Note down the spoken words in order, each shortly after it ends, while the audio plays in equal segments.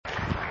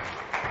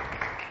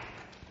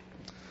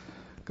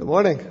Good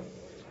morning.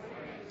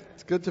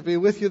 It's good to be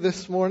with you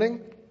this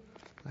morning.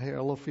 I hear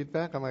a little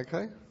feedback. Am I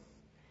okay?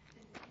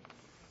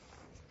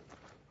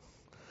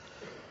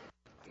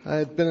 I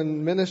had been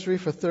in ministry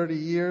for 30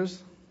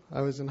 years.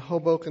 I was in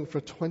Hoboken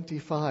for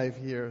 25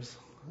 years,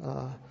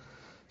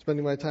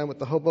 spending my time with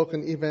the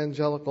Hoboken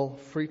Evangelical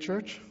Free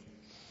Church.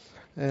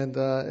 And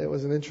it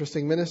was an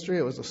interesting ministry.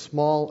 It was a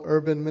small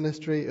urban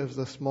ministry. It was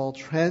a small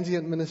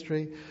transient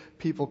ministry.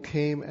 People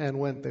came and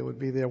went. They would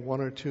be there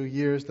 1 or 2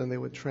 years, then they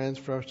would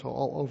transfer to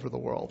all over the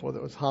world, whether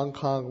it was Hong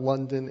Kong,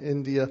 London,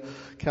 India,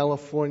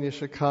 California,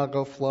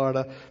 Chicago,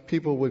 Florida.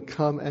 People would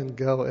come and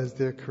go as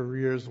their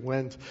careers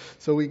went.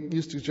 So we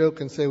used to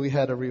joke and say we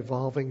had a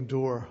revolving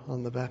door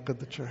on the back of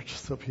the church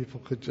so people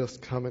could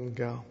just come and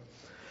go.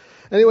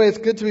 Anyway, it's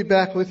good to be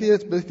back with you.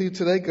 It's with you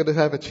today. Good to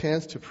have a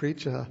chance to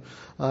preach.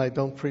 I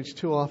don't preach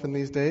too often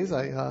these days.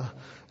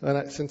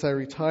 Since I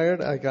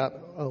retired, I got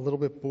a little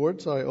bit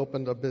bored, so I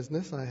opened a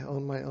business. I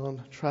own my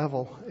own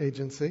travel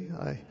agency.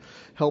 I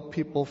help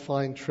people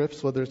find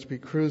trips, whether it's be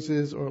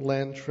cruises or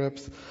land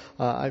trips.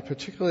 I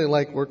particularly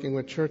like working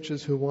with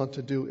churches who want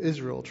to do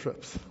Israel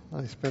trips.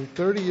 I spent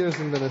 30 years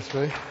in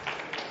ministry.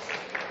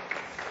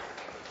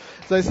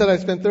 As I said, I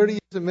spent 30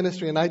 years in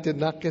ministry, and I did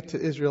not get to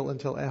Israel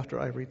until after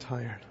I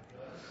retired.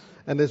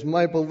 And it's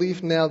my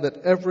belief now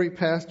that every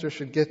pastor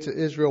should get to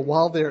Israel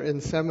while they're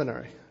in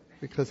seminary,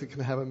 because it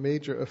can have a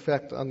major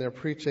effect on their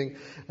preaching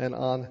and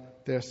on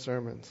their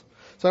sermons.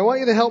 So I want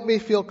you to help me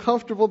feel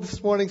comfortable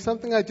this morning.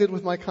 Something I did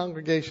with my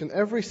congregation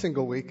every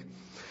single week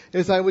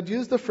is I would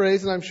use the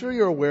phrase, and I'm sure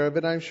you're aware of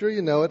it, I'm sure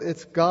you know it,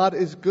 it's God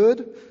is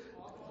good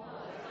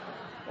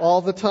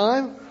all the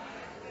time.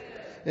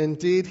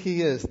 Indeed,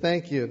 He is.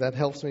 Thank you. That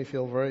helps me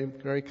feel very,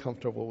 very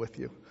comfortable with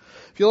you.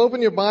 If you'll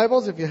open your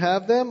Bibles, if you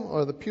have them,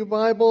 or the Pew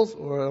Bibles,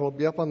 or it'll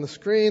be up on the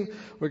screen,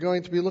 we're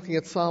going to be looking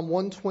at Psalm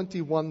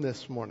 121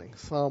 this morning.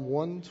 Psalm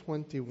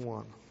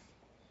 121.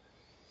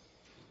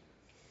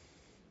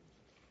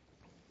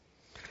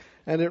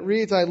 And it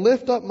reads, I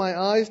lift up my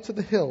eyes to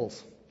the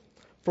hills.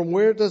 From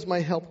where does my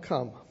help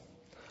come?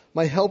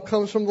 My help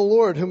comes from the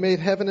Lord who made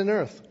heaven and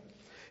earth.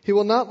 He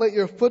will not let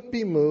your foot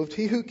be moved.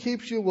 He who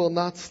keeps you will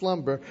not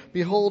slumber.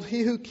 Behold,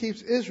 he who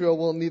keeps Israel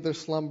will neither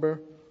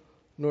slumber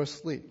nor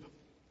sleep.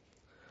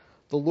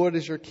 The Lord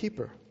is your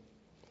keeper.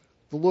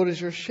 The Lord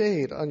is your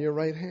shade on your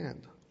right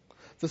hand.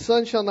 The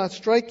sun shall not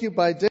strike you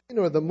by day,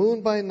 nor the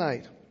moon by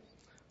night.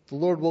 The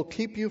Lord will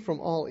keep you from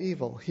all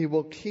evil. He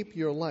will keep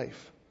your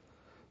life.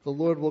 The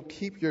Lord will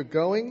keep your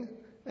going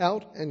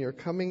out and your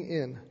coming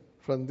in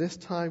from this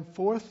time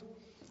forth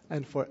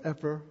and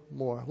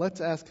forevermore. Let's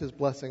ask His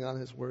blessing on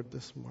His word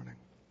this morning.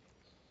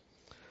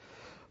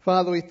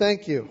 Father, we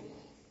thank you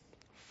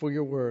for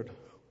your word,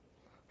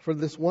 for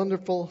this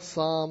wonderful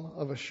psalm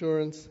of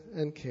assurance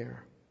and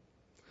care.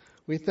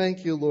 We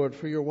thank you, Lord,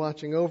 for your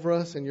watching over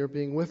us and your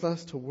being with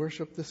us to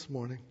worship this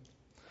morning.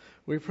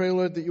 We pray,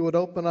 Lord, that you would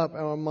open up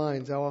our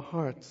minds, our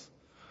hearts,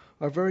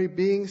 our very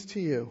beings to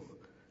you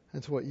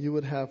and to what you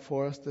would have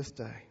for us this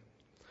day.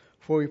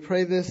 For we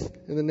pray this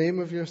in the name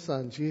of your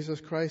Son, Jesus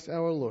Christ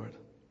our Lord.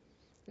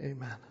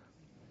 Amen.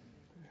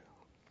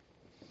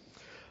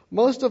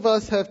 Most of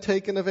us have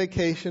taken a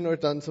vacation or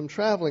done some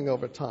traveling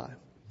over time.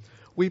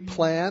 We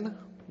plan,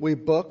 we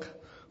book,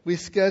 we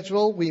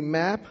schedule, we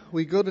map,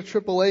 we go to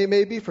AAA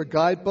maybe for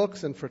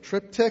guidebooks and for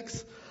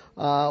triptychs.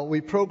 We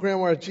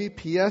program our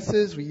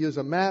GPSs, we use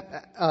a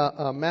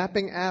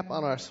mapping app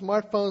on our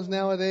smartphones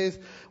nowadays.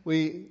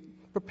 We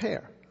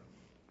prepare.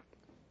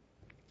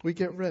 We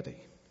get ready.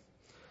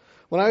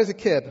 When I was a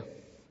kid,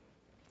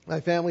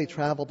 my family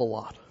traveled a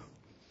lot.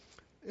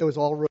 It was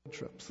all road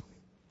trips.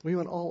 We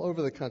went all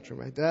over the country.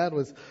 My dad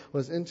was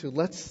into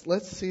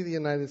let's see the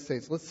United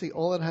States. Let's see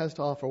all it has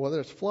to offer, whether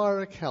it's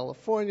Florida,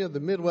 California, the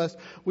Midwest.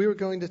 We were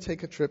going to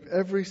take a trip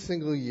every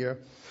single year.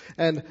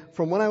 And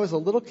from when I was a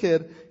little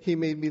kid, he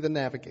made me the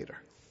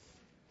navigator.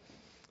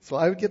 So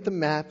I would get the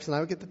maps, and I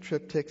would get the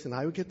triptychs, and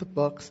I would get the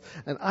books,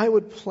 and I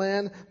would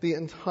plan the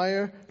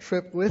entire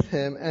trip with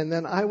him, and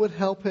then I would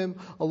help him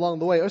along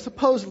the way. Or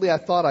supposedly I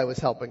thought I was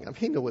helping him.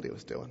 He knew what he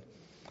was doing.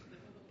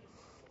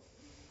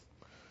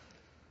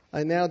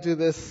 I now do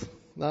this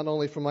not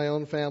only for my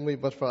own family,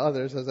 but for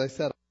others. As I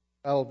said, I have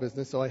a travel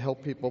business, so I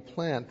help people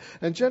plan.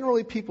 And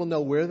generally, people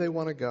know where they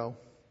want to go,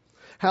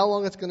 how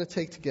long it's going to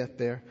take to get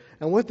there,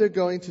 and what they're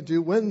going to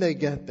do when they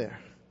get there.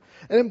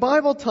 And in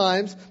Bible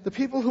times, the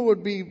people who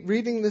would be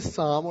reading this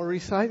psalm or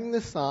reciting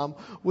this psalm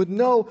would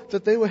know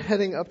that they were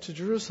heading up to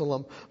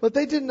Jerusalem, but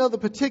they didn't know the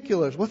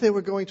particulars, what they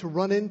were going to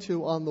run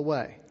into on the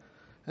way,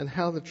 and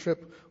how the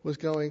trip was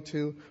going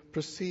to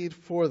proceed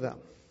for them.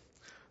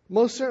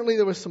 Most certainly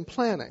there was some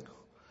planning,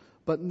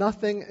 but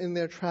nothing in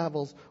their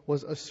travels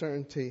was a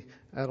certainty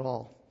at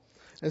all.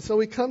 And so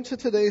we come to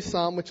today's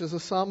psalm, which is a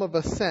psalm of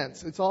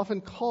ascents. It's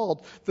often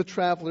called the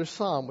traveler's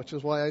psalm, which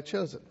is why I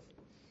chose it.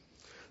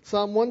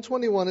 Psalm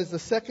 121 is the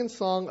second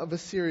song of a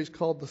series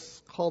called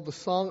the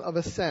Song of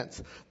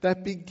Ascents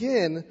that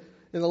begin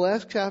in the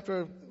last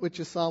chapter,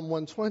 which is Psalm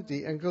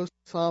 120, and goes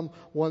to Psalm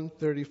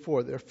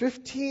 134. There are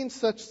 15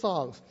 such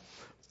songs.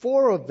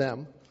 4 of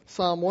them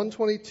Psalm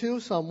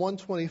 122, Psalm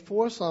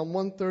 124, Psalm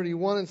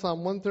 131, and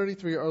Psalm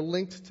 133 are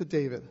linked to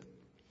David.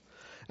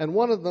 And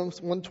one of them,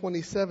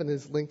 127,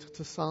 is linked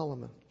to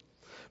Solomon.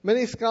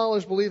 Many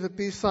scholars believe that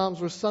these psalms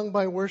were sung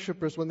by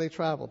worshipers when they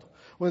traveled,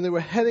 when they were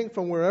heading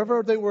from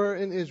wherever they were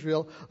in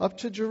Israel up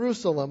to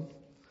Jerusalem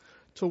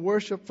to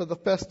worship for the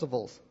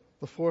festivals,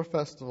 the four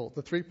festivals,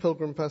 the three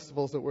pilgrim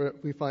festivals that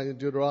we find in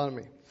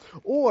Deuteronomy.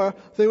 Or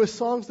they were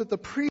songs that the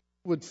priests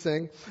would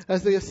sing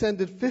as they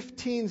ascended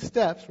 15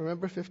 steps,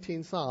 remember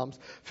 15 psalms,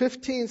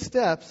 15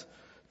 steps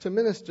to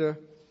minister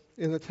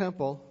in the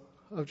temple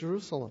of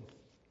Jerusalem.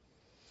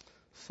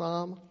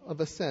 Psalm of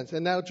Ascent.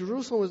 And now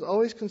Jerusalem was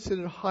always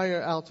considered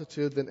higher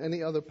altitude than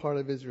any other part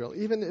of Israel.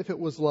 Even if it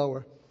was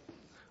lower,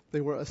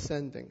 they were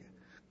ascending.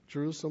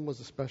 Jerusalem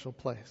was a special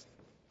place.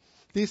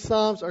 These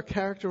psalms are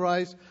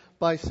characterized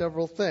by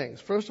several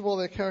things. First of all,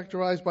 they're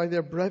characterized by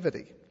their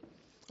brevity.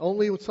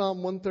 Only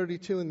Psalm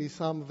 132 in the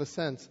Psalm of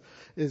Ascent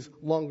is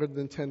longer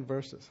than 10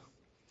 verses.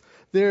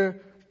 They're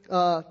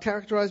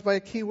characterized by a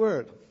key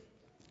word.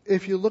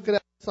 If you look at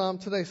that psalm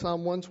today,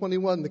 Psalm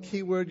 121, the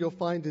key word you'll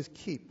find is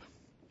keep.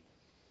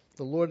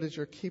 The Lord is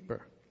your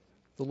keeper.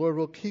 The Lord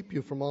will keep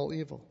you from all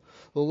evil.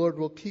 The Lord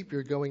will keep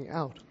your going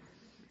out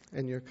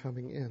and your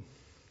coming in.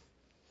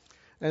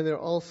 And they're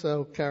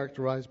also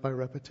characterized by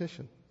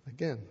repetition.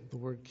 Again, the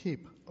word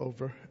keep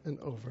over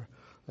and over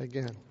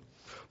again.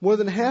 More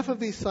than half of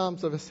these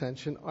Psalms of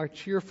Ascension are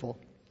cheerful,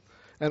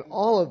 and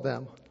all of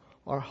them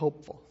are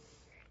hopeful.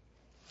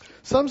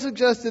 Some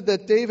suggested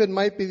that David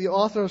might be the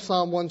author of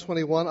Psalm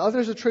 121.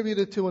 Others attribute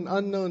it to an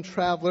unknown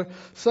traveler.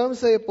 Some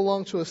say it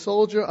belonged to a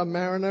soldier, a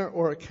mariner,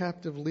 or a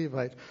captive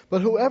Levite.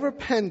 But whoever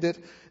penned it,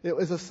 it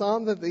was a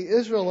psalm that the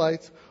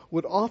Israelites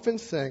would often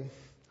sing,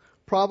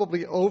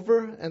 probably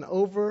over and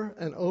over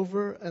and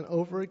over and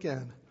over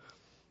again,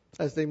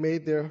 as they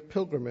made their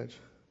pilgrimage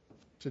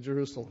to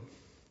Jerusalem.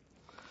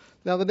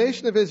 Now, the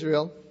nation of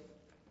Israel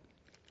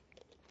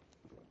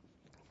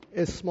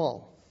is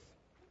small.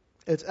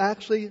 It's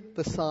actually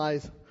the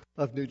size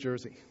of New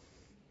Jersey.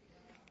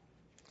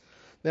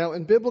 Now,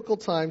 in biblical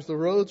times, the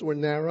roads were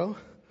narrow,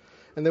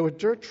 and there were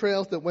dirt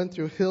trails that went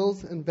through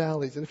hills and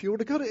valleys. And if you were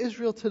to go to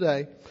Israel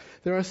today,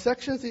 there are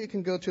sections that you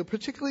can go to,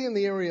 particularly in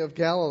the area of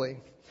Galilee,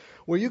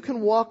 where you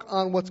can walk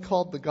on what's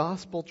called the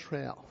Gospel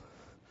Trail.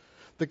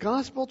 The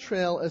Gospel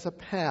Trail is a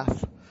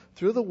path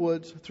through the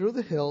woods, through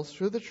the hills,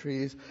 through the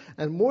trees,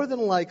 and more than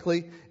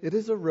likely, it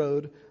is a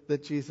road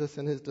that Jesus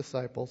and his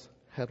disciples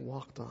had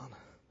walked on.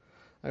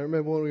 I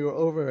remember when we were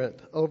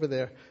over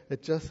there,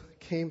 it just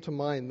came to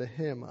mind the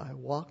hymn, I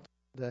walked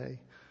the day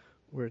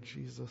where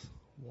Jesus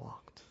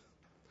walked.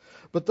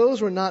 But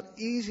those were not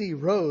easy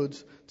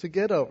roads to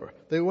get over.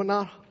 They were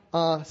not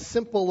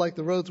simple like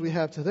the roads we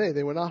have today.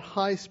 They were not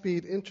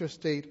high-speed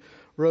interstate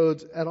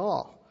roads at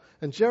all.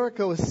 And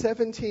Jericho is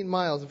 17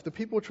 miles. If the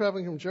people were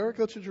traveling from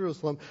Jericho to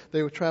Jerusalem,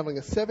 they were traveling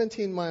a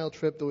 17-mile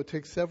trip that would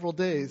take several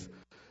days.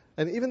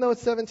 And even though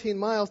it's 17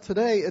 miles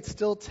today, it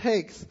still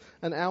takes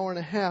an hour and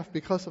a half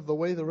because of the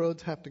way the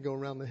roads have to go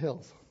around the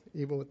hills,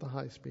 even with the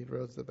high-speed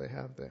roads that they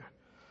have there.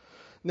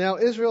 Now,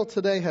 Israel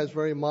today has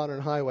very modern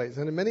highways,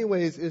 and in many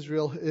ways,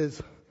 Israel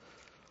is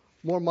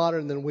more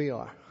modern than we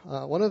are.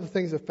 One of the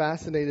things that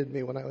fascinated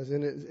me when I was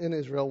in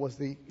Israel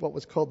was what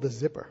was called the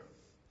zipper.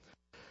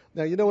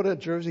 Now, you know what a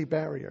Jersey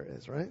barrier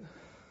is, right?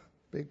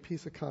 Big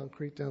piece of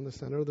concrete down the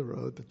center of the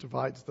road that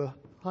divides the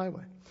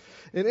highway.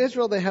 In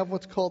Israel, they have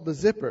what's called the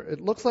zipper. It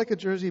looks like a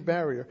Jersey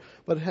barrier,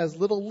 but it has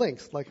little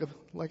links like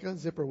a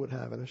zipper would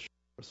have in a shirt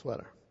or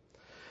sweater.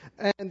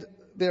 And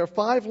there are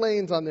 5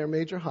 lanes on their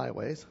major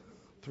highways.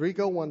 3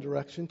 go one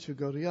direction, 2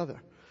 go the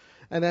other.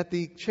 And at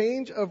the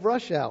change of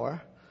rush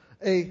hour,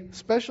 a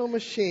special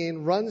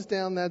machine runs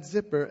down that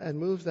zipper and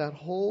moves that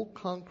whole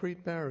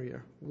concrete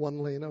barrier 1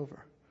 lane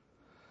over,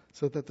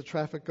 so that the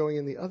traffic going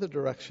in the other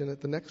direction at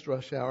the next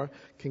rush hour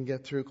can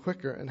get through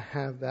quicker and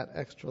have that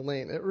extra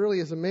lane. It really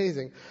is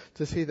amazing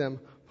to see them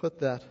put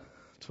that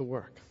to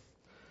work.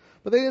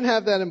 But they didn't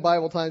have that in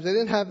Bible times. They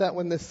didn't have that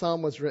when this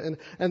psalm was written.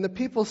 And the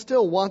people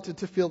still wanted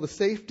to feel the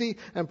safety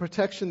and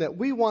protection that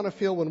we want to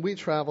feel when we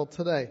travel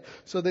today.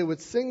 So they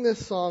would sing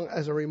this song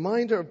as a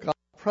reminder of God's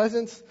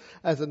presence,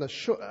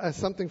 as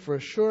something for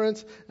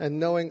assurance and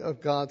knowing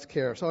of God's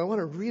care. So I want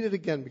to read it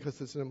again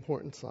because it's an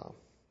important psalm.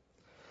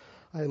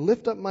 I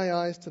lift up my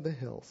eyes to the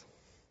hills.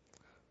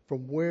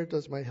 From where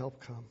does my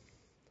help come?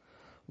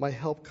 My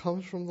help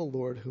comes from the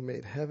Lord who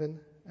made heaven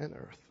and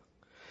earth.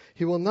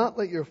 He will not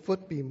let your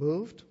foot be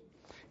moved.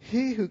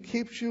 He who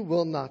keeps you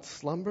will not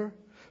slumber.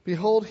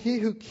 Behold, he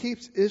who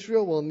keeps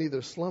Israel will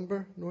neither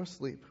slumber nor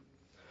sleep.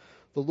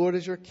 The Lord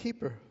is your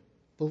keeper.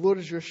 The Lord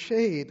is your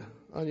shade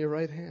on your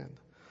right hand.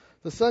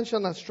 The sun shall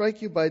not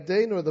strike you by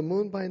day, nor the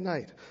moon by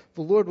night.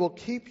 The Lord will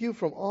keep you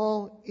from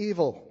all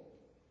evil.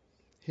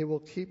 He will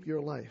keep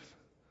your life.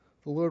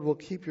 The Lord will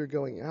keep your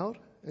going out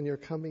and your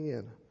coming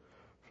in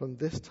from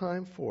this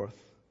time forth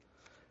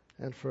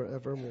and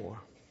forevermore.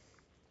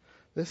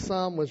 This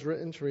psalm was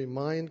written to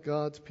remind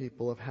God's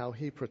people of how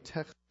he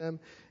protects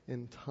them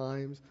in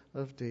times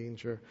of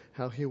danger,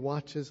 how he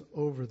watches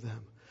over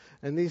them,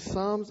 And these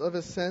Psalms of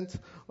Ascent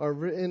are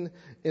written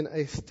in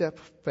a step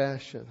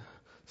fashion.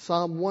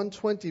 Psalm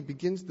 120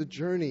 begins the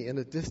journey in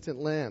a distant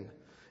land,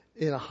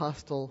 in a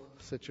hostile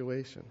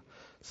situation.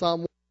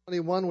 Psalm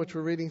 121, which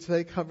we're reading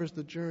today, covers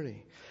the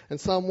journey. And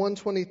Psalm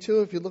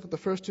 122, if you look at the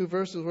first two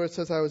verses where it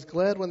says, I was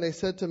glad when they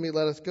said to me,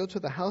 let us go to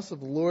the house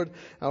of the Lord.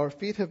 Our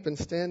feet have been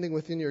standing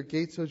within your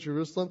gates, O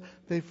Jerusalem.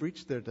 They've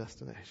reached their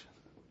destination.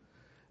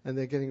 And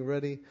they're getting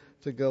ready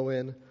to go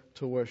in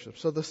to worship.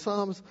 So the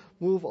Psalms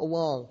move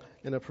along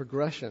in a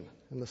progression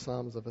in the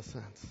Psalms of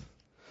Ascent.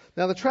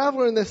 Now the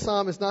traveler in this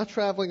psalm is not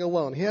traveling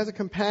alone. He has a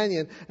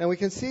companion, and we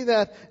can see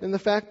that in the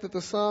fact that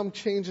the psalm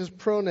changes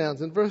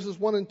pronouns. In verses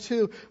 1 and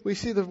 2, we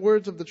see the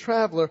words of the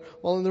traveler,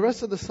 while in the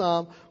rest of the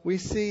psalm, we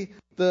see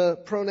the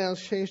pronouns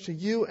change to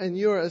you and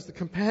your as the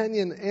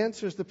companion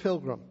answers the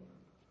pilgrim,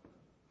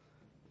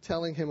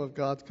 telling him of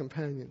God's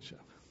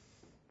companionship.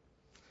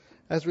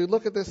 As we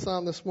look at this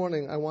psalm this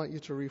morning, I want you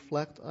to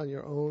reflect on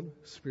your own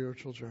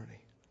spiritual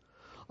journey,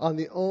 on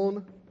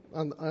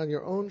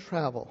your own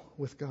travel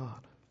with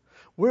God.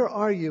 Where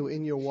are you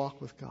in your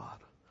walk with God?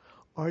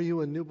 Are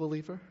you a new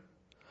believer?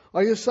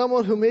 Are you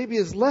someone who maybe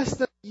is less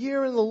than a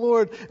year in the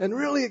Lord and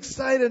really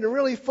excited and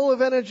really full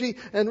of energy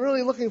and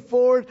really looking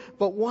forward,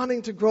 but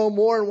wanting to grow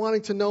more and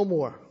wanting to know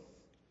more?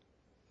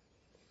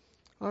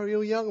 Are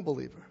you a young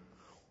believer?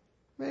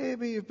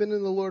 Maybe you've been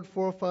in the Lord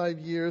 4 or 5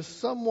 years,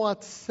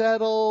 somewhat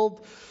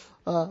settled,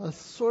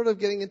 sort of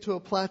getting into a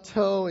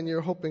plateau, and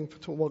you're hoping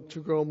to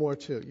grow more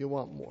too. You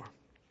want more.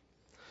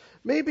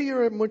 Maybe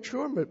you're a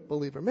mature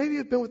believer. Maybe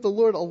you've been with the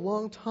Lord a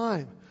long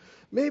time.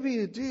 Maybe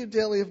you do your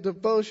daily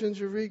devotions,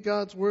 you read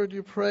God's Word,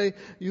 you pray,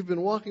 you've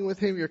been walking with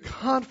Him, you're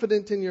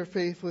confident in your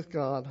faith with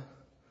God.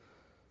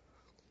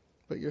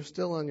 But you're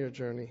still on your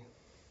journey.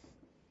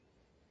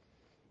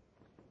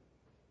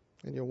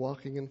 And you're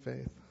walking in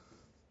faith.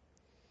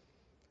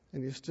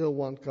 And you still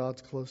want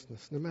God's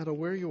closeness, no matter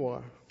where you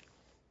are.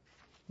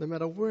 No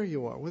matter where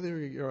you are, whether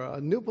you're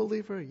a new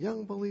believer, a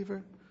young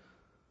believer,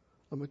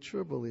 a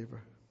mature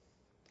believer.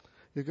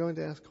 You're going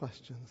to ask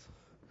questions.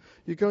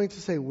 You're going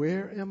to say,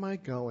 where am I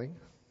going?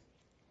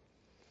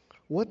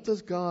 What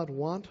does God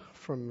want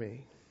from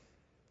me?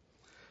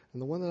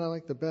 And the one that I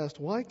like the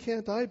best, why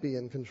can't I be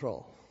in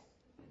control?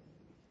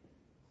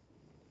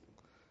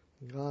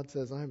 God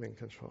says, I'm in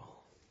control.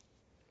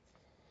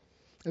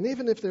 And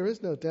even if there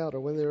is no doubt, or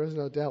when there is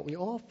no doubt, we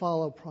all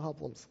follow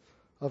problems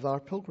of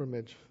our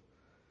pilgrimage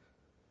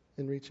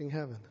in reaching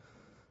heaven.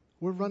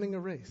 We're running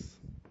a race.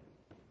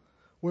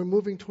 We're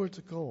moving towards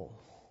a goal.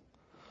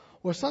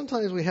 Or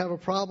sometimes we have a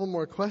problem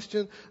or a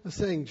question of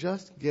saying,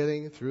 just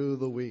getting through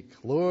the week.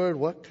 Lord,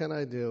 what can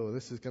I do?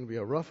 This is going to be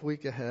a rough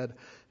week ahead.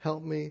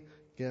 Help me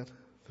get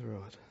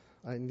through it.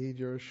 I need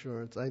your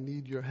assurance. I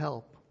need your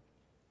help.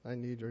 I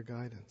need your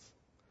guidance.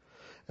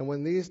 And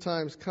when these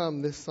times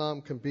come, this psalm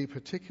can be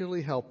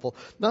particularly helpful,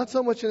 not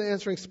so much in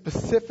answering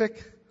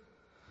specific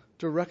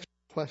direct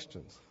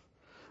questions,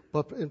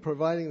 but in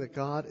providing that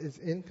God is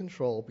in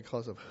control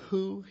because of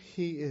who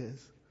He is,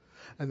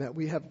 and that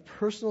we have a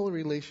personal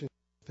relationship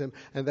with Him,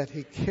 and that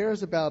He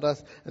cares about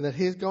us, and that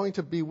He is going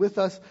to be with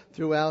us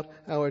throughout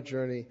our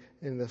journey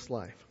in this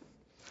life.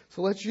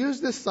 So let's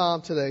use this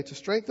psalm today to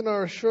strengthen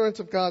our assurance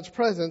of God's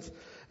presence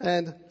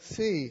and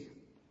see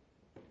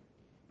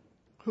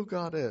who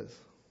God is,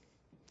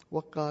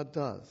 what God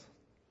does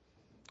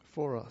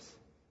for us.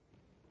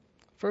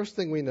 First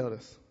thing we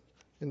notice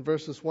in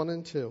verses 1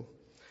 and 2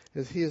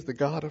 is He is the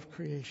God of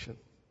creation.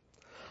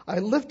 I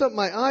lift up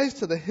my eyes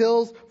to the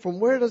hills. From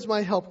where does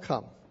my help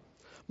come?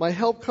 My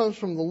help comes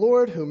from the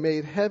Lord who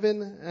made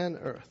heaven and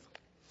earth.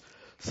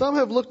 Some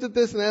have looked at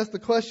this and asked the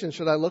question,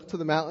 should I look to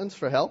the mountains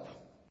for help?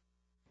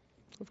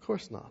 Of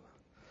course not.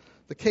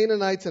 The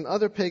Canaanites and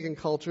other pagan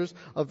cultures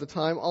of the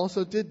time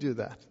also did do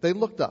that. They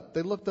looked up.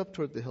 They looked up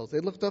toward the hills. They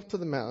looked up to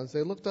the mountains.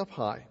 They looked up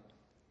high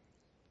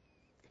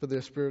for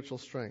their spiritual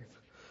strength.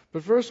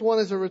 But verse 1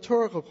 is a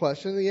rhetorical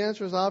question. The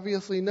answer is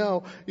obviously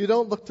no. You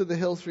don't look to the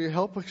hills for your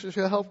help because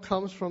your help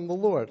comes from the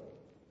Lord.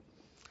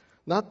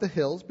 Not the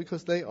hills,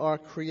 because they are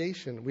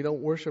creation. We don't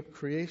worship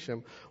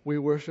creation. We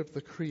worship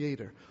the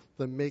Creator,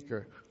 the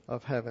Maker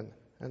of heaven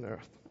and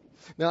earth.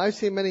 Now, I've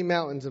seen many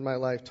mountains in my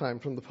lifetime,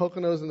 from the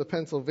Poconos in the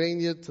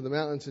Pennsylvania to the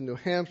mountains in New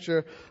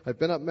Hampshire. I've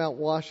been up Mount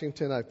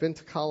Washington. I've been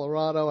to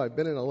Colorado. I've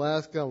been in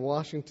Alaska and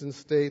Washington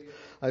State.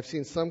 I've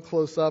seen some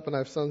close up, and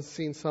I've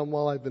seen some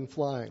while I've been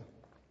flying.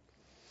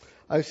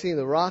 I've seen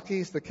the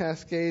Rockies, the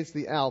Cascades,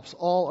 the Alps.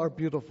 All are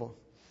beautiful.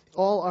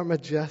 All are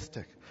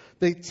majestic.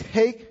 They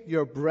take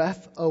your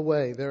breath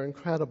away. They're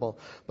incredible.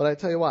 But I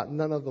tell you what,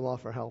 none of them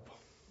offer help.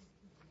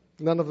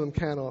 None of them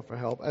can offer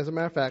help. As a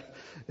matter of fact,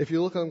 if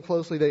you look at them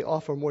closely, they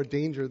offer more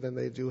danger than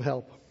they do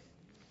help.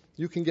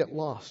 You can get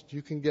lost.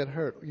 You can get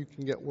hurt. You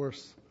can get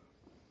worse.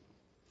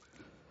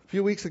 A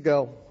few weeks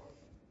ago,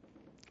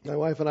 my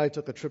wife and I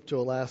took a trip to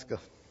Alaska.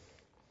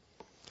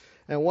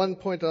 At one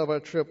point of our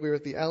trip, we were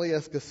at the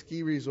Alyeska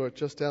Ski Resort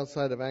just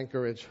outside of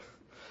Anchorage.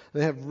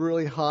 They have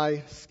really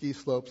high ski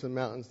slopes and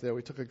mountains there.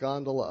 We took a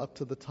gondola up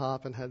to the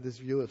top and had this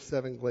view of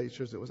 7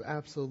 glaciers. It was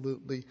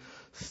absolutely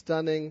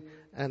stunning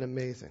and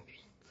amazing.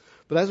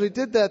 But as we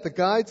did that, the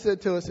guide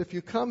said to us, if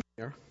you come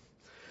here,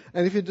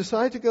 and if you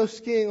decide to go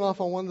skiing off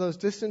on one of those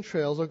distant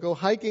trails or go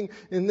hiking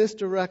in this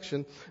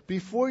direction,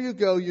 before you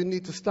go, you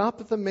need to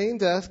stop at the main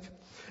desk,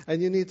 and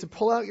you need to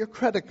pull out your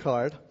credit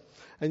card,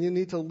 and you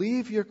need to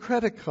leave your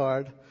credit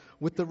card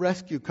with the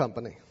rescue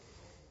company.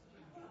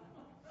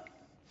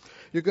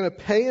 You're going to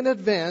pay in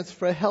advance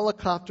for a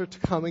helicopter to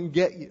come and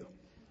get you.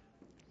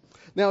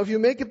 Now, if you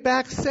make it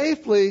back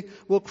safely,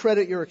 we'll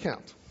credit your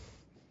account.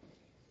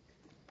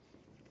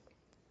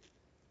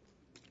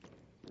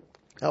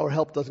 Our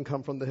help doesn't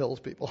come from the hills,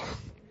 people.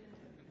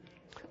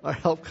 Our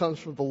help comes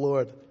from the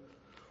Lord,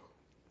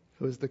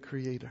 who is the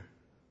Creator.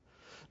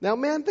 Now,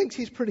 man thinks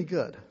he's pretty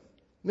good.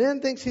 Man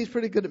thinks he's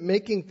pretty good at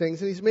making things,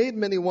 and he's made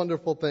many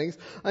wonderful things.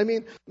 I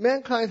mean,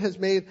 mankind has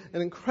made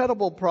an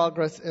incredible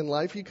progress in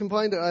life. You can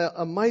find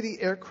a mighty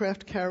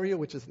aircraft carrier,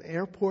 which is an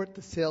airport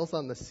that sails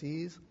on the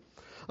seas.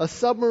 A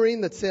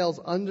submarine that sails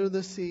under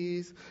the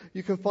seas.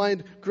 You can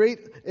find great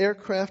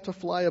aircraft to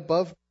fly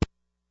above.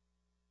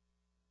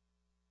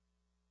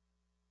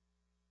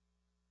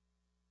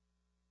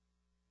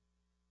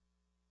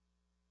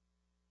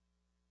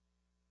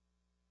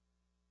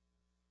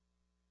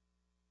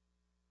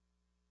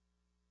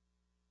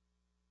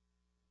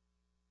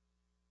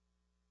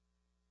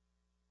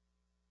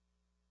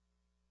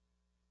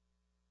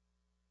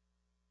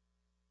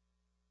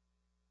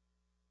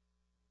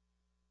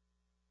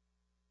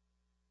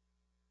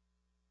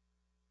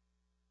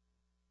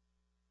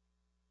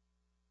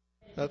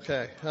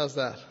 Okay, how's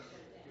that?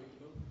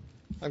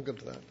 I'm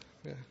good with that.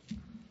 Yeah.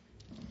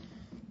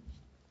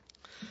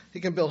 He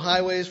can build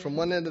highways from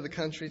one end of the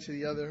country to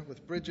the other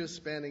with bridges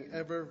spanning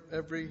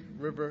every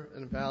river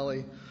and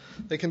valley.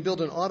 They can build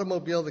an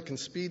automobile that can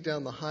speed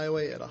down the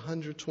highway at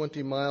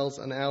 120 miles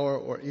an hour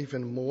or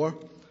even more.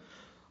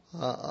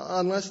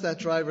 Unless that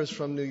driver is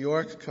from New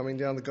York coming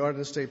down the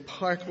Garden State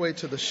Parkway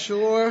to the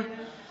shore.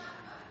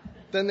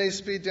 Then they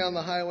speed down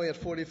the highway at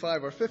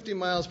 45 or 50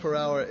 miles per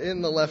hour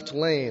in the left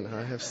lane.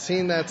 I have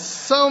seen that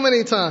so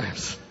many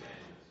times.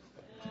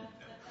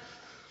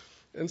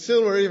 And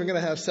soon we're even going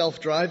to have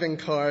self-driving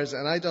cars,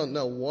 and I don't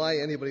know why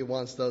anybody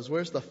wants those.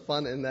 Where's the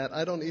fun in that?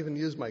 I don't even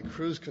use my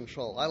cruise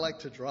control. I like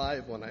to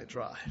drive when I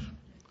drive.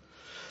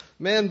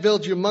 Man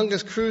builds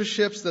humongous cruise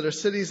ships that are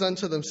cities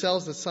unto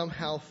themselves that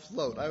somehow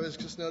float. I was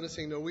just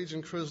noticing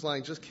Norwegian Cruise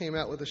Line just came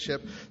out with a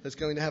ship that's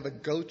going to have a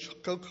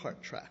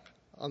go-kart track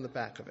on the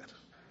back of it.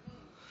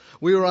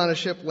 We were on a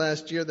ship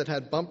last year that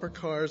had bumper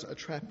cars, a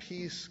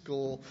trapeze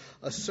school,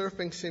 a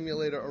surfing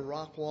simulator, a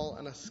rock wall,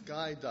 and a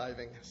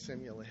skydiving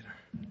simulator.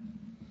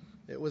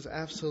 It was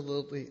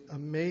absolutely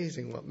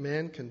amazing what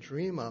man can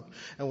dream up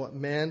and what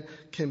man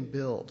can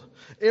build.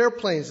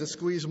 Airplanes that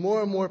squeeze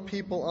more and more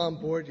people on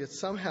board, yet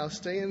somehow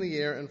stay in the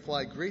air and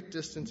fly great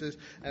distances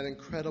at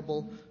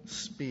incredible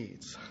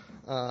speeds.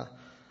 I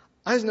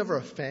was never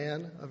a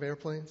fan of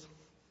airplanes.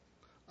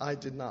 I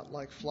did not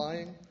like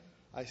flying.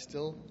 I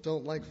still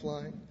don't like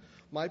flying.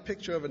 My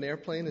picture of an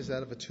airplane is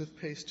that of a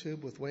toothpaste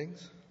tube with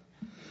wings,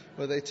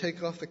 where they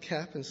take off the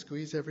cap and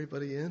squeeze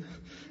everybody in,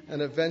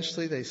 and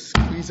eventually they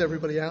squeeze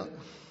everybody out.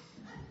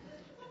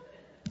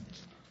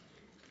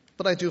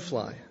 But I do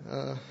fly.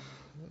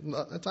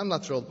 I'm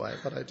not thrilled by it,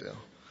 but I do.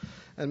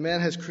 And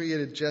man has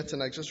created jets,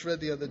 and I just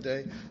read the other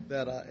day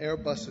that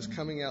Airbus is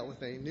coming out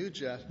with a new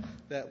jet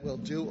that will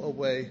do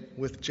away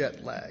with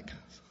jet lag.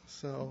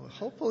 So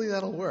hopefully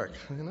that'll work,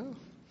 you know.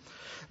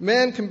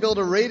 Man can build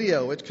a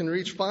radio which can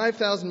reach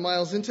 5,000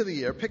 miles into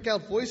the air, pick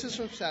out voices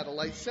from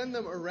satellites, send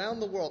them around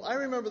the world. I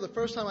remember the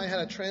first time I had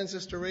a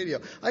transistor radio.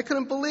 I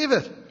couldn't believe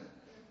it.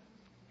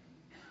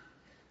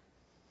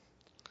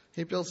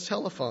 He builds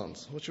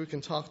telephones, which we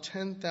can talk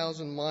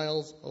 10,000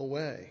 miles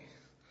away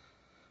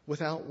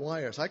without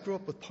wires. I grew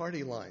up with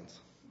party lines.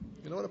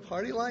 You know what a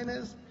party line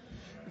is?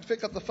 You'd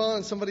pick up the phone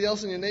and somebody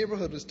else in your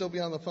neighborhood would still be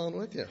on the phone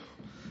with you.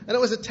 And it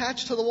was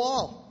attached to the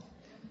wall.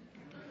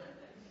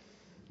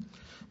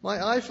 My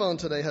iPhone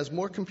today has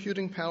more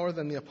computing power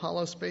than the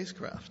Apollo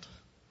spacecraft.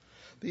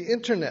 The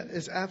internet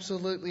is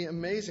absolutely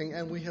amazing,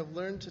 and we have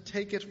learned to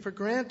take it for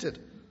granted.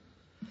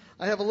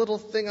 I have a little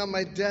thing on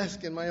my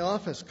desk in my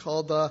office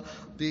called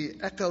the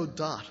Echo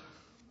Dot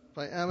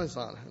by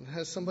Amazon. It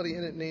has somebody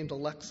in it named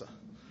Alexa.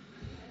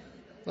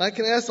 And I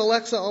can ask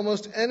Alexa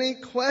almost any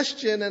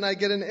question, and I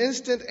get an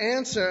instant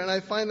answer, and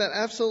I find that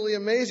absolutely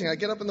amazing. I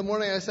get up in the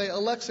morning and I say,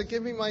 Alexa,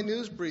 give me my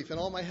news brief,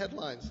 and all my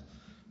headlines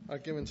are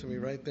given to me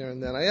right there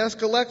and then. I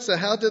ask Alexa,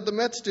 how did the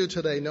Mets do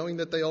today, knowing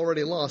that they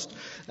already lost?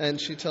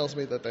 And she tells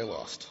me that they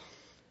lost.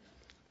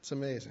 It's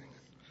amazing.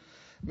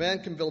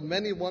 Man can build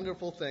many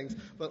wonderful things,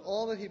 but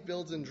all that he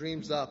builds and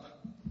dreams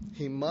up,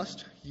 he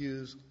must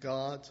use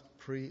God's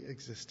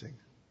pre-existing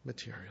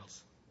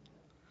materials.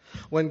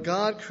 When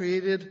God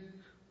created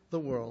the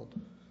world,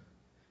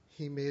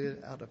 he made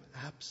it out of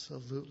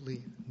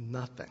absolutely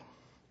nothing.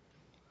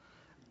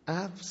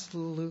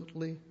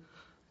 Absolutely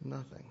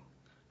nothing.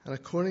 And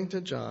according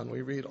to John,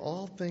 we read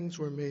all things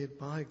were made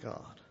by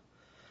God,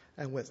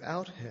 and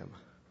without him,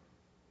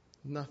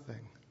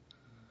 nothing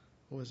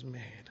was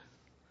made.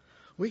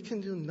 We can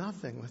do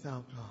nothing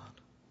without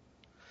God.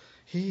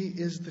 He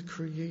is the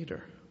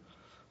creator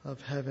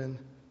of heaven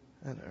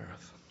and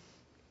earth.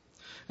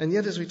 And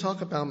yet, as we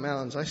talk about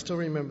mountains, I still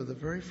remember the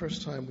very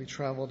first time we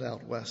traveled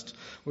out west.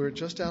 We were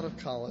just out of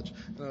college,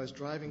 and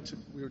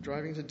we were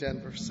driving to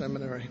Denver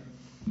Seminary.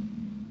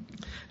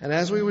 And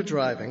as we were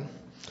driving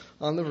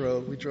on the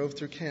road, we drove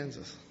through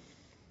Kansas.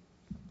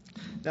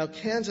 Now,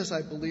 Kansas,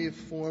 I believe,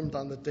 formed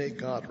on the day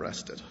God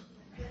rested.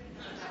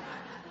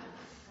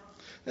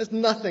 There's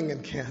nothing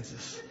in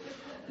Kansas.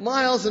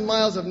 Miles and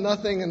miles of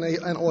nothing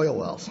and oil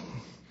wells.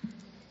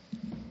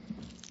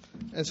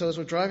 And so as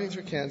we're driving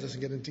through Kansas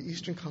and get into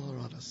eastern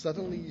Colorado,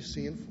 suddenly you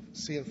see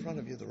in front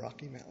of you the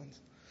Rocky Mountains.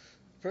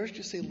 First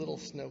you see little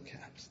snow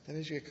caps. Then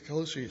as you get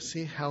closer, you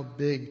see how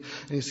big,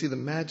 and you see the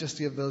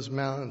majesty of those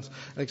mountains.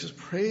 And I just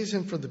praise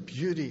Him for the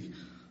beauty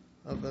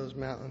of those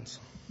mountains.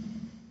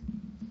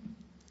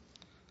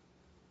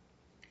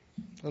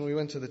 When we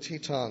went to the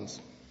Tetons,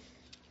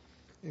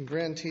 in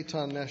Grand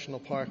Teton National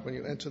Park, when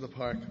you enter the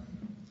park,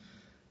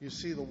 you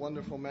see the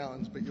wonderful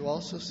mountains, but you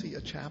also see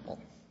a chapel.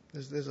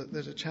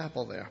 There's a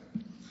chapel there.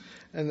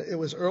 And it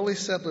was early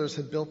settlers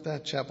had built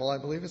that chapel. I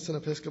believe it's an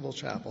Episcopal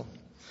chapel.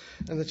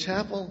 And the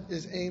chapel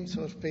is aimed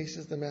so it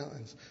faces the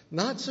mountains.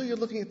 Not so you're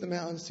looking at the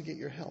mountains to get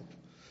your help,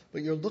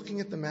 but you're looking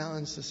at the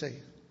mountains to say,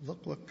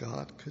 look what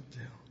God could do.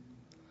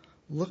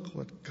 Look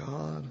what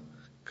God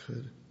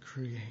could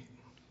create.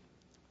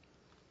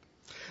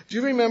 Do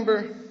you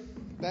remember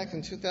back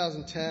in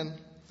 2010,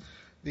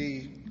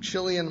 the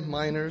Chilean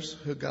miners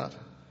who got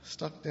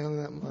stuck down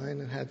in that mine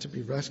and had to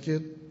be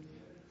rescued?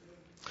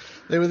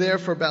 They were there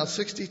for about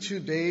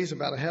 62 days,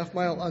 about a half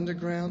mile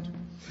underground.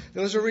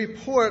 There was a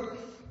report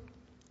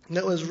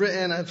that was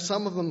written of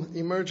some of them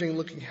emerging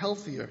looking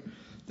healthier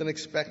than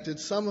expected.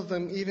 Some of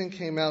them even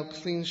came out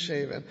clean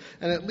shaven.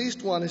 And at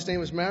least one, his name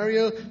was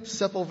Mario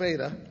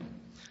Sepulveda,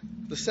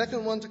 the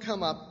second one to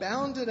come up,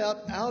 bounded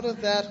up out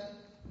of that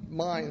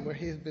mine where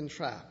he had been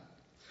trapped.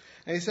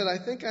 And he said, I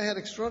think I had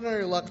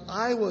extraordinary luck.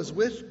 I was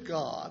with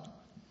God,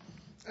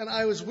 and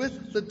I was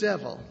with the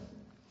devil,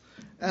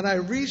 and I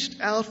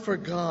reached out for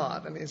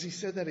God. And as he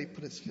said that, he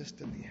put his fist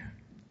in the air.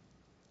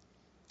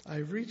 I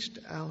reached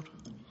out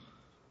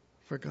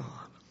for God.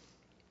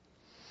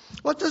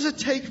 What does it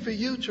take for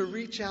you to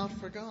reach out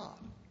for God?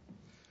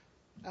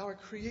 Our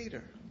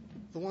Creator,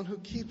 the one who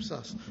keeps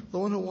us, the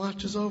one who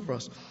watches over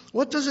us.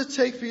 What does it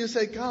take for you to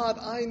say, God,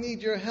 I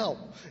need your help?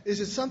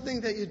 Is it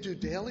something that you do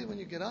daily when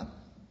you get up?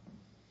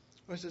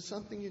 Or is it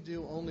something you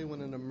do only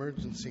when an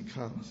emergency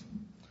comes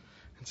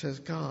and says,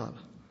 God,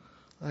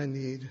 I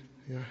need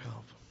your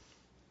help?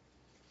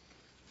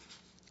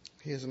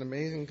 He is an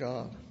amazing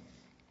God.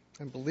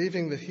 And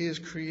believing that He is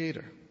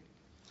Creator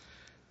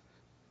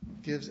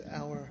gives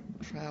our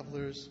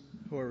travelers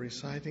who are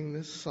reciting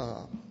this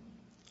psalm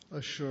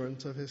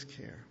assurance of His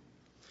care.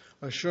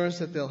 Assurance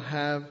that they'll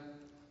have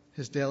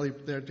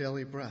their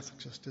daily breath,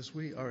 just as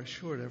we are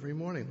assured every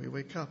morning. We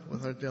wake up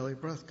with our daily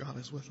breath. God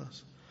is with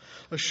us.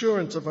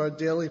 Assurance of our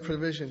daily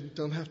provision. You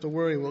don't have to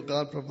worry. Will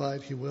God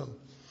provide? He will.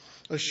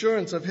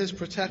 Assurance of His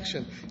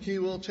protection. He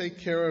will take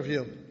care of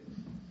you.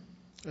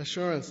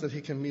 Assurance that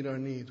He can meet our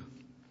need.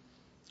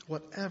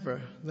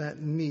 Whatever that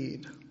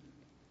need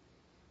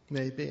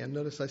may be. And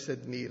notice I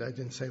said need. I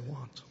didn't say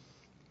want.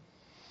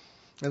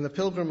 And the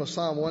pilgrim of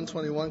Psalm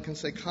 121 can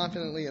say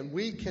confidently, and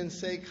we can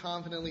say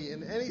confidently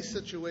in any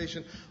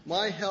situation,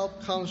 my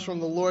help comes from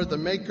the Lord, the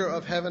maker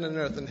of heaven and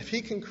earth. And if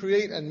He can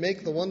create and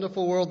make the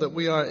wonderful world that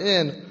we are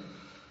in,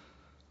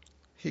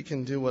 He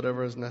can do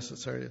whatever is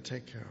necessary to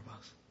take care of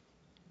us.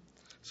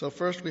 So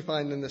first we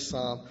find in this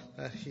psalm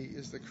that He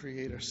is the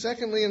Creator.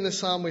 Secondly, in this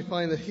psalm we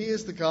find that He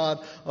is the God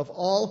of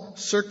all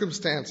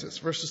circumstances.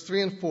 Verses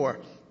 3 and 4.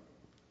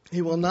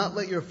 He will not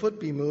let your foot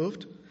be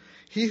moved.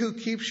 He who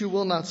keeps you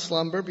will not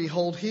slumber.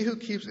 Behold, He who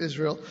keeps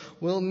Israel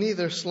will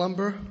neither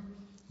slumber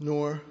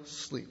nor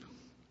sleep.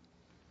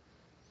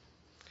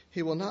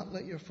 He will not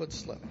let your foot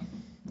slip.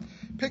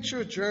 Picture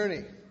a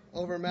journey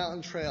over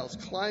mountain trails,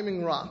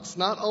 climbing rocks,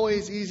 not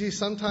always easy,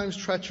 sometimes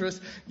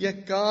treacherous,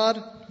 yet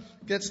God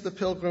gets the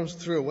pilgrims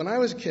through. When I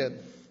was a kid,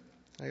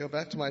 I go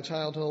back to my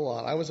childhood a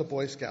lot, I was a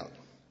Boy Scout.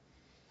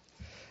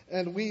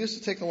 And we used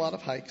to take a lot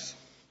of hikes.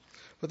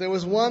 But there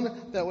was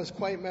one that was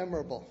quite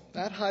memorable.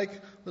 That hike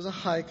was a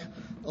hike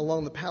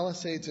along the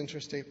Palisades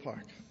Interstate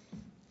Park.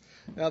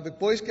 Now, the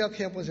Boy Scout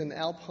camp was in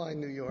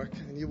Alpine, New York,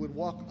 and you would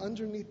walk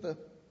underneath the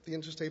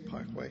Interstate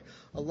Parkway,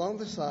 along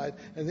the side,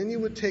 and then you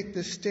would take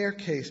this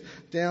staircase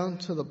down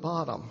to the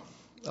bottom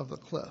of the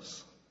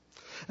cliffs.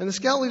 And the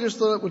scout leaders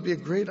thought it would be a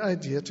great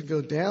idea to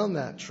go down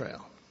that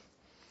trail.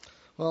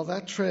 Well,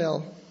 that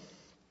trail,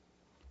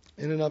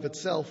 in and of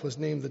itself, was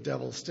named the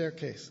Devil's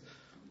Staircase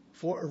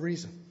for a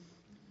reason.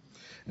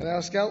 And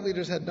our scout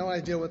leaders had no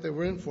idea what they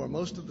were in for.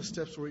 Most of the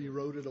steps were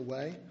eroded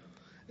away.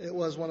 It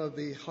was one of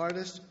the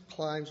hardest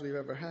climbs we've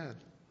ever had.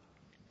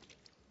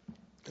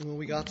 And when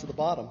we got to the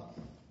bottom,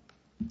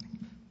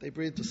 they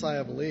breathed a sigh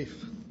of relief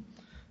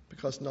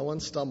because no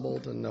one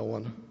stumbled and no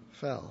one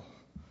fell.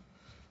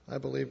 I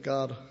believe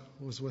God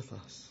was with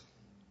us.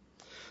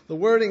 The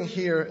wording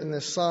here in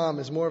this psalm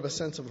is more of a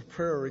sense of a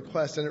prayer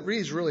request, and it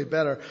reads really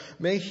better,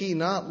 may he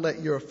not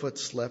let your foot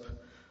slip,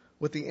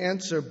 with the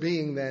answer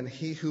being then,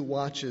 he who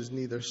watches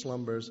neither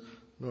slumbers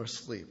nor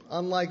sleep.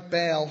 Unlike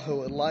Baal,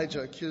 who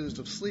Elijah accused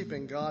of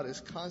sleeping, God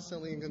is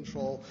constantly in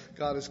control.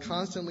 God is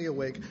constantly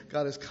awake.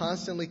 God is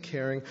constantly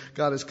caring.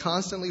 God is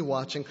constantly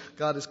watching.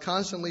 God is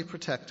constantly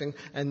protecting,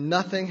 and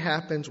nothing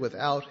happens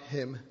without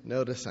him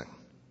noticing.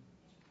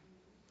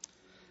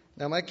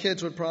 Now, my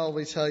kids would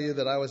probably tell you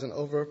that I was an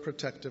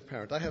overprotective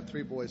parent. I have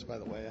 3 boys, by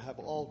the way. I have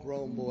all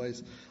grown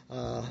boys.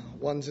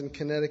 One's in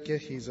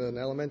Connecticut. He's an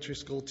elementary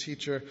school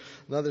teacher.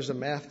 Another's a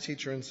math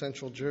teacher in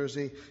Central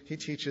Jersey. He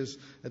teaches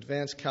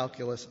advanced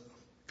calculus.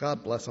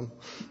 God bless him.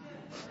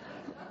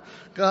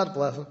 God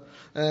bless him.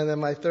 And then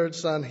my 3rd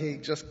son, he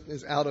just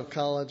is out of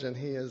college, and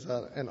he is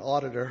an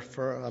auditor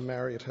for a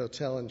Marriott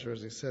hotel in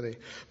Jersey City.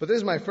 But this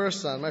is my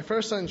first son. My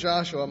first son,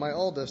 Joshua, my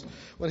oldest,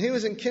 when he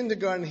was in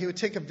kindergarten, he would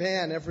take a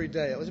van every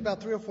day. It was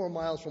about 3 or 4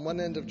 miles from one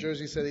end of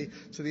Jersey City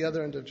to the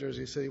other end of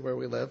Jersey City where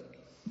we live.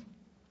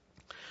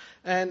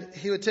 And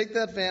he would take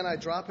that van,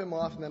 I'd drop him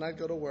off, and then I'd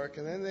go to work.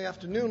 And then in the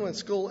afternoon, when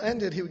school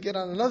ended, he would get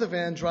on another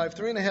van, drive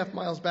 3.5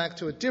 miles back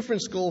to a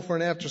different school for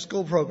an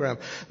after-school program.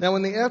 Now,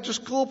 when the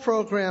after-school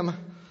program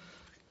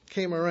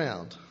came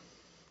around,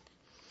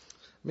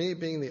 me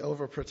being the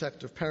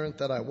overprotective parent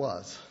that I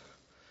was,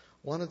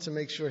 wanted to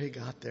make sure he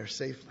got there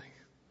safely.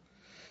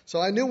 So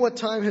I knew what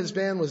time his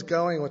van was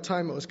going, what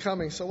time it was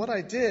coming. So what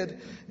I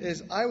did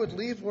is I would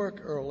leave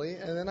work early,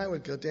 and then I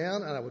would go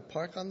down and I would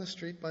park on the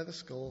street by the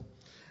school,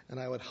 and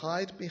I would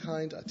hide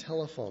behind a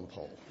telephone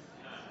pole.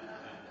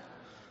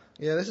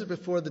 Yeah, this is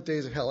before the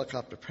days of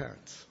helicopter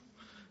parents.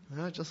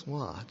 And I'd just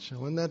watch,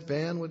 and when that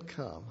van would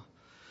come,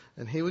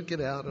 and he would get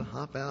out and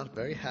hop out,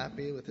 very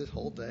happy with his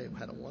whole day,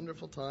 had a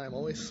wonderful time,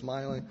 always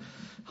smiling.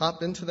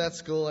 Hop into that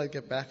school, I'd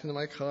get back into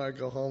my car,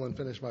 go home, and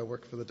finish my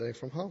work for the day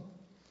from home.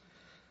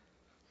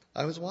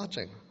 I was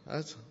watching. I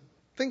was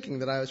thinking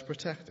that I was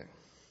protecting,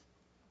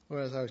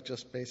 whereas I was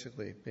just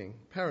basically being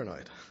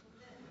paranoid.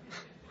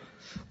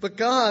 But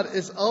God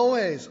is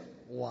always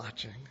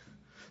watching.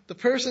 The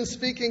person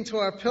speaking to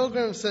our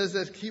pilgrim says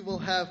that he will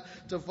have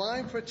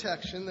divine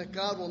protection, that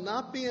God will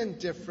not be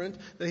indifferent,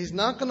 that he's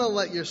not going to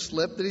let you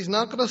slip, that he's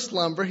not going to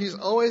slumber. He's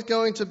always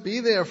going to be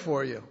there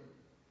for you.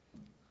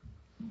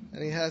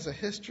 And he has a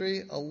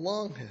history, a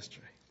long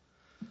history,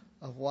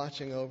 of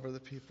watching over the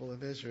people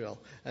of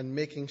Israel and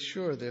making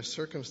sure their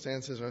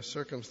circumstances are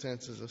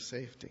circumstances of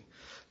safety.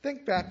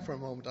 Think back for a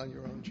moment on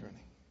your own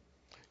journey,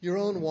 your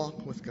own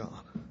walk with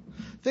God.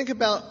 Think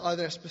about, are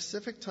there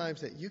specific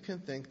times that you can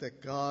think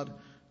that God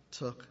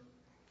took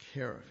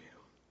care of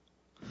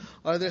you?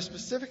 Are there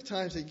specific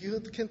times that you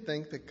can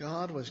think that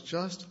God was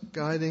just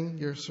guiding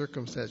your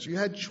circumstance? You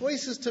had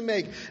choices to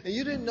make, and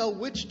you didn't know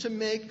which to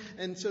make,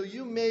 and so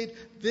you made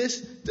this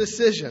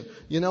decision.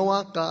 You know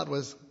what? God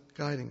was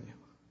guiding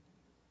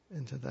you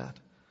into that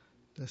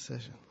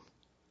decision.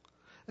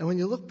 And when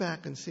you look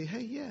back and see,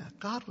 hey, yeah,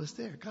 God was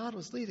there, God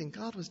was leading,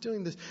 God was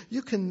doing this,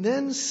 you can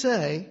then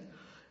say,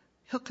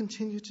 he'll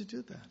continue to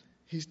do that.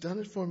 He's done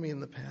it for me in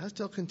the past.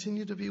 He'll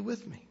continue to be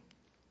with me.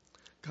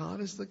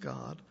 God is the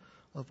God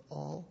of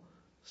all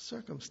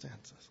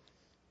circumstances.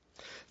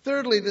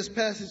 Thirdly, this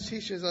passage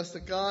teaches us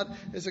that God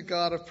is a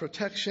God of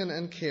protection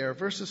and care.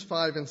 Verses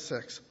 5 and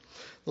 6.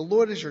 The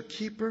Lord is your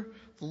keeper.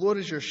 The Lord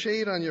is your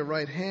shade on your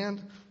right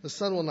hand. The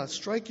sun will not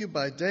strike you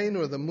by day,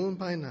 nor the moon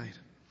by night.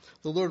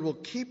 The Lord will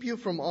keep you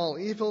from all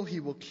evil. He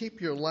will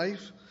keep your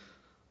life.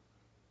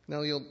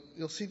 Now,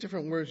 you'll see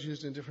different words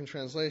used in different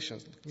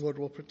translations. The Lord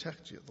will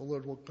protect you. The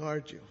Lord will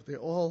guard you. They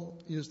all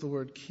use the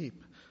word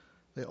keep.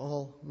 They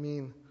all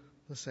mean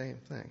the same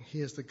thing.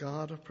 He is the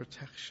God of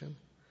protection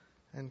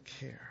and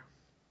care.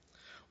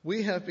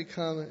 We have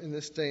become, in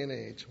this day and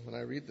age, when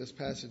I read this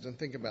passage and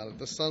think about it,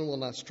 the sun will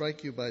not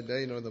strike you by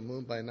day nor the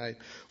moon by night.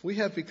 We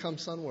have become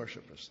sun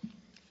worshipers.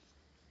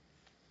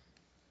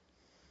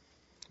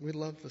 We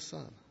love the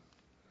sun.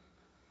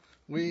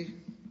 We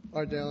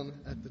are down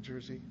at the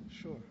Jersey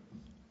Shore.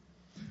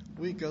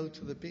 We go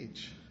to the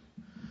beach.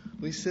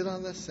 We sit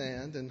on the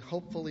sand and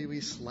hopefully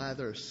we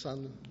slather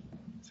sand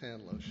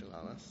lotion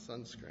on us,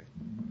 sunscreen.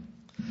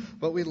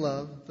 But we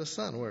love the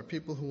sun. We're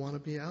people who want to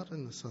be out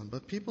in the sun.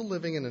 But people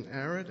living in an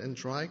arid and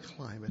dry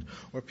climate,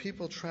 or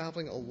people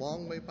traveling a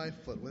long way by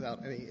foot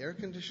without any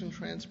air-conditioned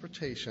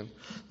transportation,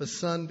 the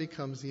sun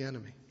becomes the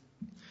enemy.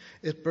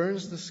 It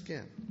burns the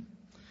skin.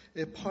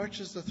 It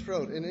parches the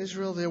throat. In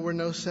Israel, there were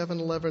no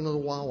 7-Eleven or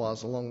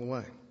Wawas along the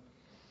way.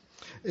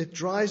 It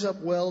dries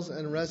up wells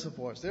and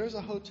reservoirs. There's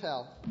a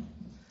hotel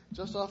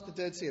just off the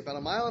Dead Sea. About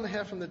 1.5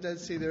 miles from the Dead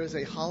Sea, there is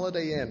a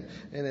Holiday Inn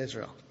in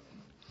Israel.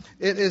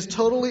 It is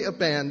totally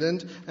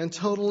abandoned and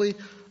totally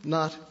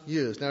not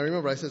used. Now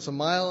remember, I said it's 1.5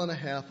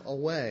 miles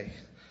away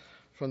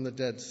from the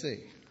Dead Sea.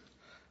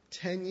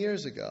 10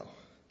 years ago,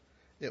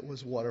 it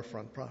was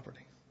waterfront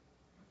property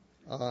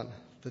on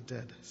the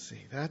Dead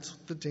Sea. That's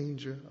the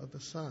danger of the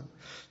sun.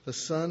 The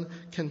sun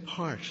can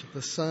parch.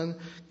 The sun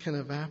can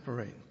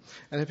evaporate.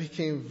 And it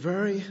became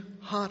very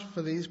hot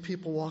for these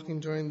people walking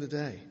during the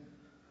day.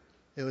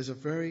 It was a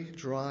very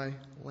dry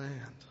land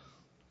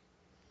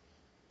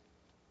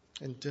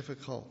and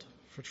difficult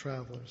for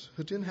travelers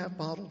who didn't have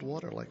bottled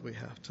water like we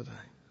have today.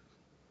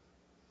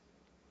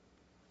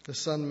 The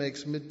sun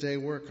makes midday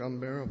work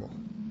unbearable.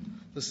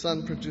 The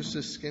sun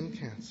produces skin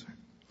cancer.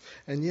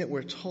 And yet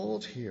we're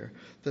told here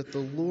that the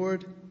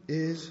Lord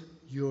is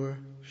your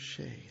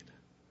shade,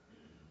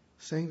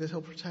 saying that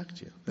he'll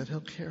protect you, that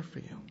he'll care for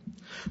you.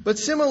 But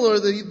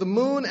similarly, the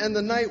moon and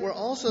the night were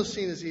also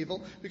seen as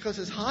evil because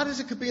as hot as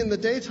it could be in the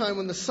daytime,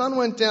 when the sun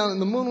went down and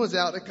the moon was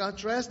out, it got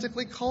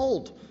drastically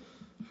cold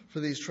for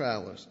these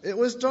travelers. It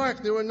was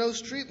dark. There were no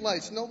street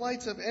lights, no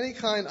lights of any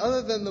kind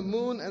other than the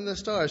moon and the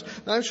stars.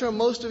 Now, I'm sure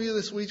most of you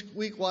this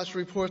week watched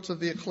reports of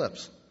the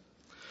eclipse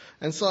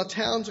and saw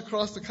towns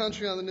across the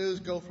country on the news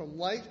go from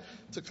light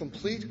to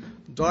complete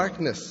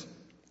darkness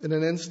in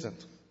an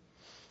instant.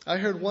 I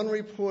heard one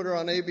reporter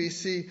on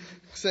ABC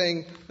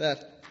saying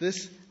that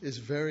this is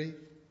very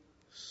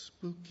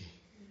spooky,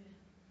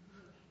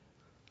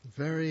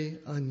 very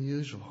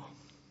unusual.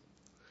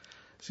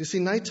 So you see,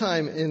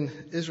 nighttime in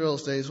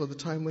Israel's days was the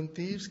time when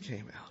thieves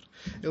came out.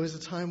 It was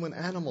the time when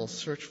animals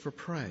searched for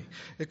prey.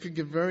 It could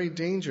get very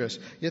dangerous.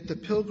 Yet the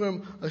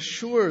pilgrim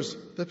assures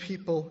the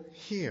people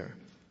here,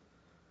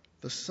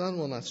 the sun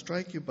will not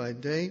strike you by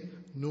day,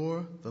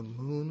 nor the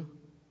moon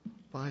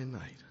by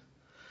night.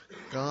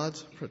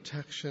 God's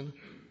protection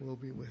will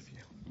be with you.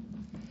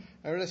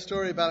 I read a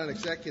story about an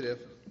executive.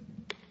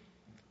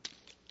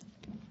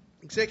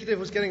 Executive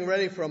was getting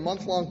ready for a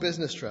month-long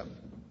business trip.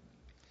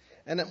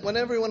 And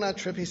whenever he went on a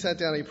trip, he sat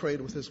down and he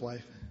prayed with his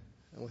wife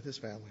and with his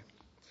family.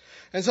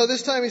 And so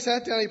this time he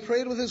sat down, he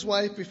prayed with his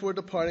wife before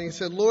departing. He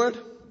said, Lord,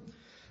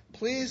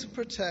 please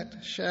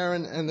protect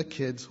Sharon and the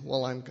kids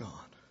while I'm gone.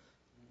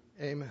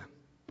 Amen.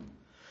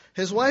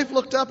 His wife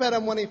looked up at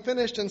him when he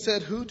finished and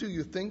said, who do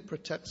you think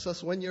protects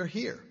us when you're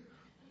here?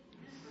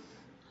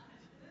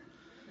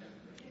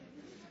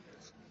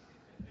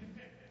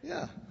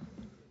 Yeah.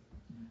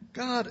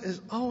 God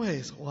is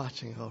always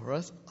watching over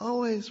us,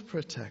 always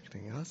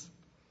protecting us.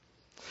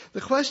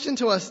 The question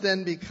to us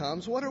then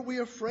becomes, what are we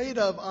afraid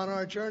of on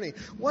our journey?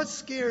 What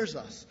scares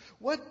us?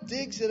 What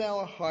digs at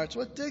our hearts?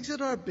 What digs at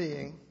our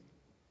being?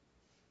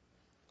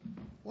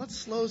 What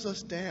slows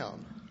us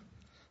down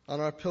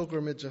on our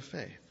pilgrimage of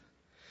faith?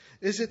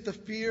 Is it the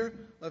fear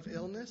of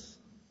illness?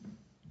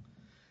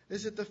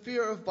 Is it the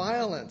fear of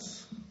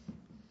violence?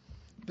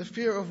 The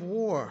fear of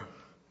war?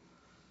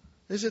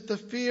 Is it the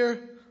fear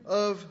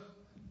of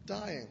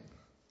dying?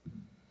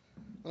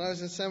 When I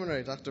was in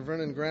seminary, Dr.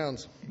 Vernon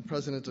Grounds,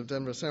 president of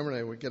Denver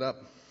Seminary, would get up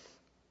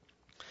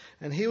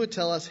and he would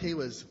tell us he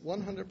was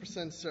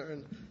 100%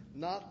 certain,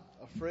 not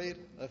afraid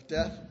of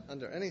death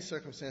under any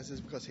circumstances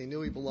because he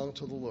knew he belonged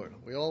to the Lord.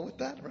 We all with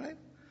that, right?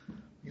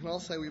 You can all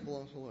say we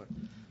belong to the Lord.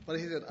 But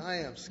he said, I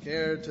am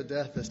scared to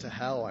death as to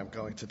how I'm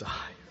going to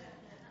die.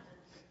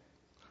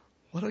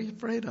 What are you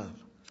afraid of?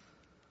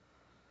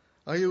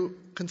 Are you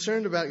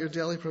concerned about your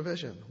daily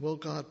provision? Will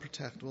God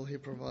protect? Will he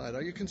provide?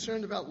 Are you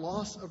concerned about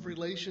loss of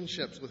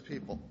relationships with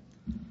people?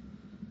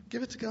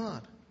 Give it to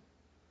God.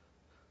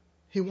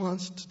 He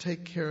wants to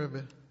take care of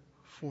it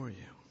for you.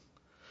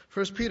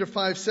 1 Peter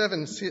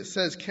 5:7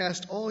 says,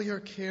 cast all your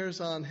cares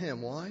on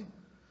him. Why?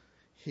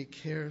 He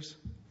cares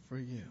for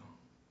you.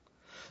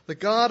 The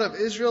God of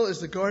Israel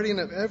is the guardian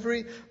of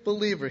every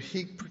believer.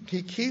 He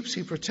keeps,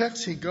 he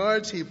protects, he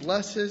guards, he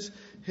blesses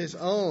his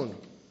own.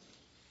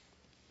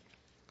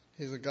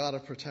 He's a God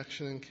of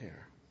protection and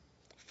care.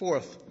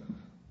 Fourth,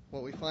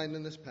 what we find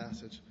in this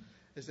passage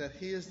is that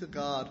he is the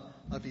God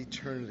of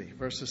eternity.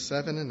 Verses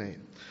 7 and 8.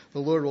 The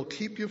Lord will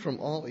keep you from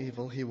all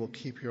evil. He will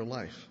keep your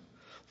life.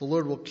 The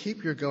Lord will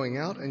keep your going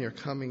out and your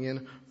coming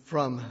in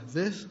from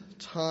this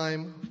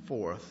time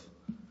forth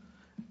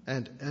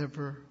and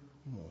evermore.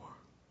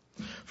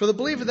 For the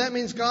believer, that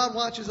means God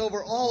watches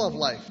over all of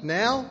life,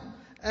 now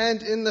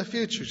and in the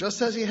future,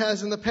 just as he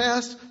has in the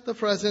past, the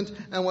present,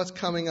 and what's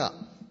coming up.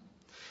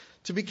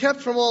 To be kept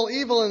from all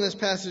evil in this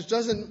passage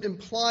doesn't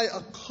imply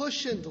a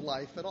cushioned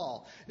life at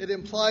all. It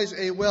implies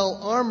a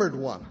well-armored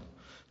one.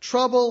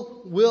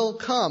 Trouble will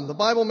come. The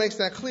Bible makes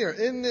that clear.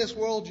 In this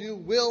world you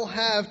will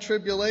have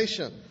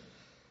tribulation.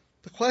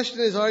 The question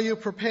is, are you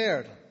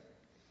prepared?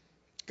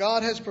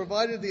 God has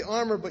provided the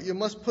armor, but you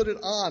must put it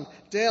on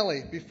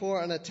daily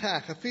before an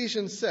attack.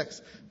 Ephesians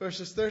 6,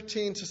 verses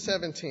 13 to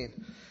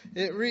 17.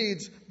 It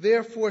reads,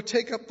 therefore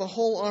take up the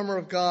whole armor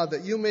of God,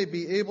 that you may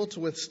be able to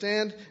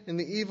withstand in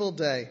the evil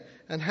day,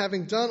 and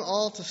having done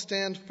all to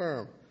stand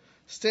firm.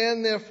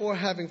 Stand therefore,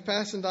 having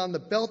fastened on the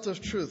belt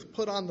of truth,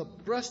 put on the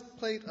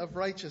breastplate of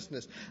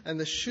righteousness, and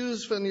the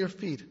shoes from your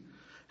feet,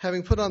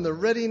 having put on the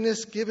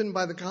readiness given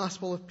by the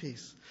gospel of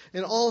peace.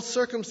 In all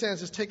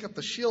circumstances, take up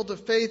the shield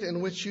of faith, in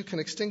which you can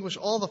extinguish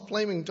all the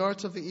flaming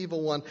darts of the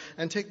evil one,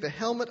 and take the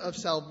helmet of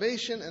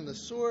salvation and the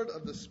sword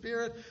of the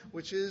Spirit,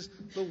 which is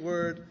the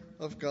word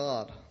of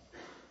God.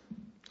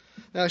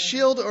 Now, a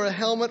shield or a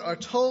helmet are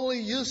totally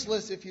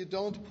useless if you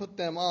don't put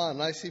them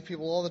on. I see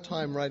people all the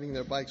time riding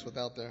their bikes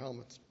without their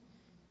helmets.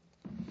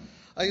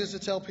 I used to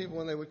tell people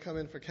when they would come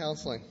in for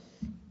counseling,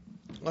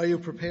 are you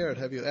prepared?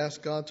 Have you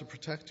asked God to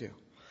protect you?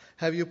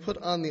 Have you put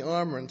on the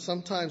armor? And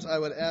sometimes I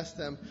would ask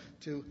them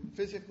to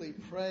physically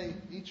pray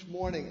each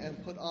morning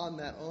and put on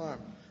that armor.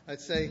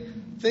 I'd say,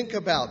 think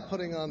about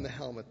putting on the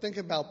helmet. Think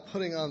about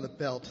putting on the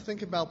belt.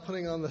 Think about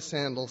putting on the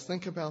sandals.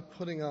 Think about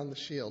putting on the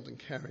shield and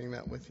carrying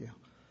that with you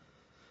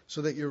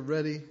so that you're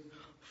ready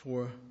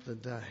for the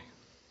day.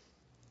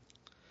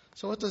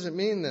 So what does it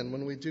mean then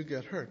when we do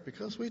get hurt?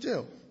 Because we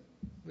do.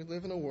 We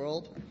live in a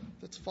world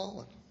that's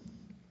fallen.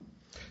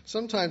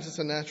 Sometimes it's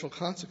a natural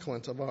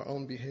consequence of our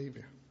own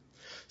behavior.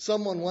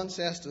 Someone once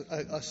asked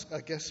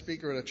a guest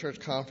speaker at a church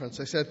conference,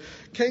 they said,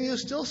 "Can you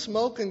still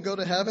smoke and go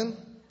to heaven?"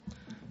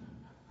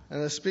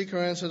 And the speaker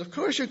answered, "Of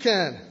course you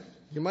can.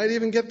 You might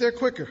even get there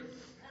quicker."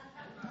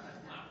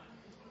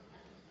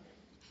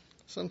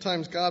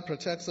 Sometimes God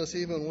protects us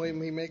even when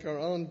we make our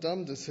own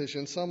dumb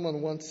decisions.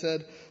 Someone once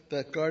said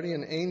that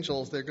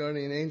their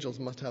guardian angels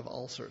must have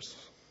ulcers.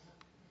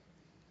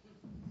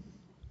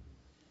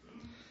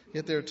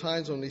 Yet there are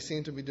times when we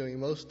seem to be doing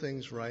most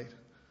things right.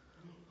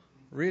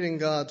 Reading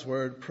God's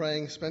Word,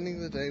 praying,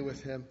 spending the day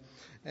with Him,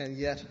 and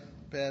yet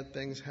bad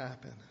things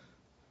happen.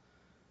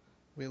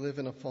 We live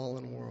in a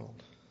fallen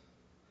world.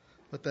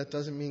 But that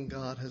doesn't mean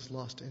God has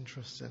lost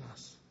interest in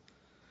us.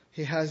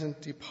 He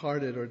hasn't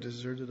departed or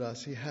deserted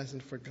us. He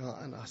hasn't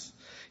forgotten us.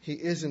 He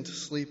isn't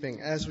sleeping.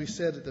 As we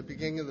said at the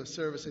beginning of the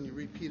service, and you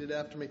repeated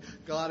after me,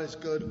 God is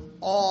good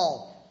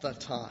all the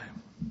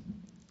time.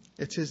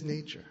 It's His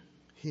nature.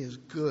 He is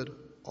good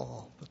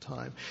all the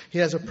time. He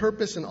has a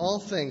purpose in all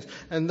things.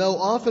 And though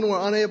often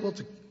we're unable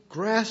to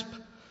grasp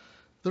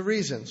the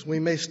reasons, we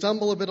may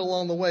stumble a bit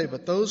along the way,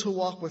 but those who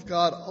walk with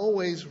God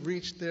always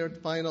reach their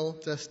final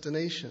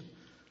destination.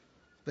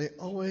 They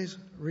always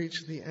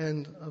reach the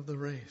end of the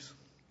race.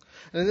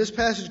 And in this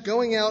passage,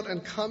 going out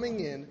and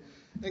coming in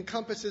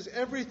encompasses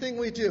everything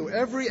we do,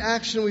 every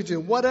action we do,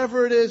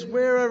 whatever it is,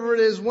 wherever it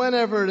is,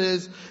 whenever it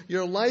is,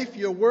 your life,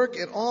 your work,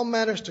 it all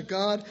matters to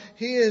God.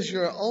 He is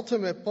your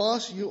ultimate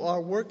boss. You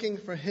are working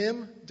for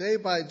Him day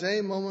by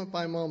day, moment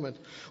by moment.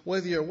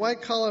 Whether you're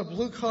white collar,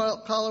 blue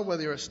collar,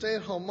 whether you're a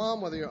stay-at-home mom,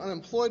 whether you're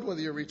unemployed,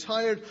 whether you're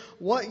retired,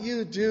 what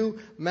you do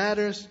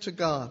matters to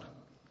God.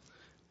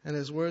 And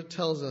His Word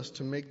tells us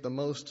to make the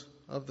most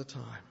of the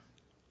time.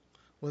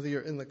 Whether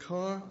you're in the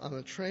car, on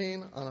a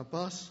train, on a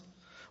bus,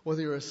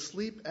 whether you're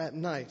asleep at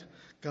night,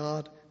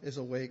 God is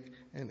awake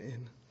and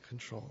in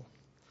control.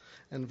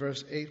 And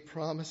verse 8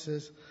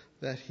 promises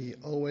that He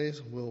always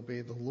will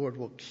be. The Lord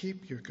will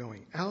keep your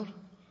going out,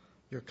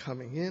 your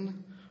coming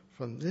in,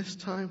 from this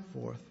time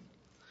forth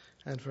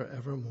and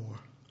forevermore.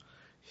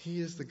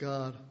 He is the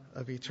God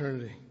of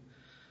eternity,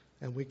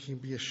 and we can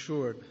be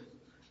assured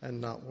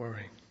and not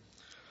worry.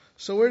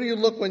 So where do you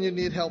look when you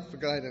need help for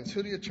guidance?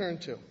 Who do you turn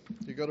to?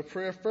 Do you go to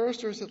prayer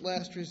first, or is it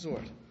last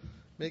resort?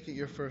 Make it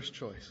your first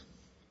choice.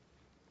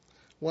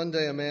 One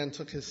day a man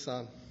took his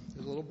son,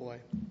 his little boy,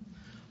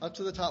 up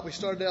to the top. We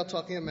started out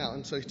talking a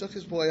mountain, so he took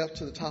his boy up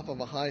to the top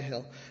of a high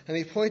hill, and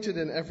he pointed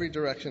in every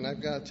direction.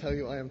 I've got to tell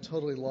you, I am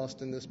totally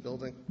lost in this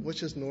building.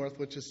 Which is north,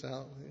 which is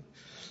south?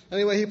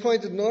 Anyway, he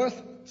pointed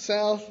north,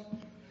 south,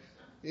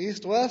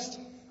 east, west.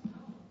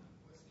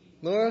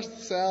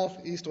 North,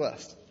 south, east,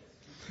 west.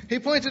 He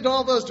pointed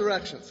all those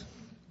directions.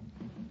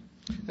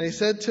 And he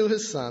said to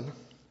his son,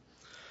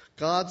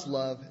 God's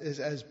love is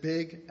as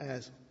big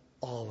as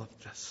all of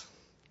this.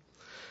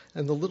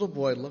 And the little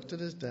boy looked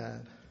at his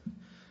dad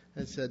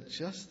and said,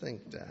 just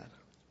think, Dad,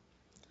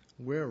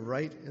 we're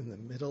right in the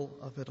middle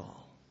of it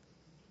all.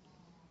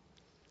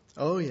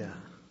 Oh, yeah.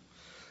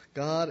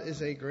 God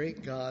is a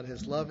great God.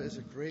 His love is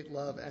a great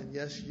love. And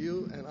yes,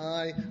 you and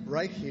I,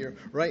 right here,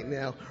 right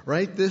now,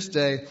 right this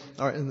day,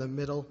 are in the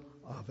middle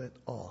of it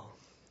all.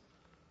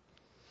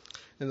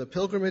 In the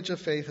pilgrimage of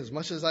faith, as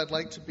much as I'd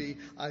like to be,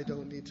 I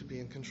don't need to be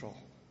in control.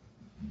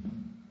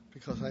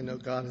 Because I know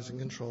God is in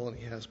control and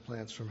He has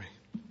plans for me.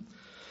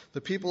 The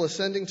people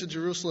ascending to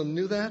Jerusalem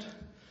knew that.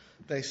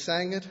 They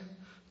sang it.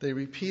 They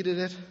repeated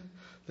it.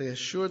 They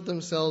assured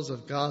themselves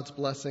of God's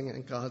blessing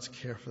and God's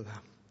care for them.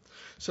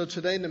 So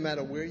today, no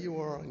matter where you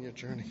are on your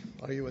journey,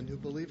 are you a new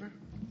believer?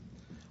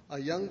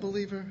 A young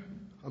believer?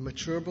 A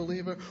mature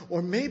believer?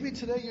 Or maybe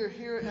today you're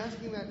here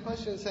asking that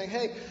question and saying,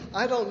 hey,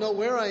 I don't know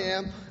where I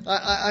am.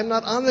 I'm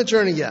not on the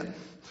journey yet.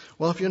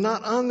 Well, if you're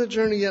not on the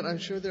journey yet, I'm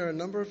sure there are a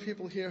number of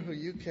people here who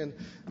you can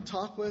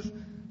talk with,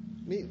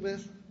 meet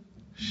with,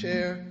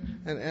 share,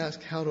 and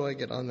ask, how do I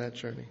get on that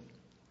journey?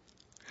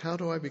 How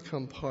do I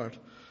become part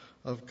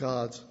of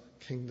God's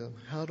kingdom?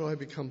 How do I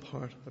become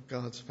part of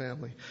God's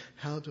family?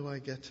 How do I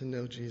get to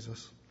know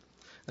Jesus?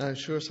 And I'm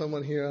sure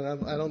someone here,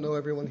 and I don't know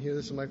everyone here,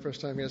 this is my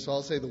first time here, so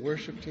I'll say the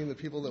worship team, the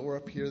people that were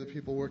up here, the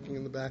people working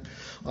in the back,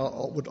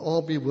 would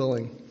all be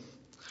willing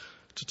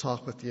to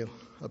talk with you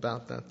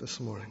about that this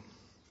morning.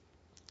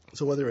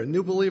 So whether you're a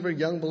new believer,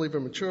 young believer,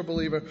 mature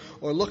believer,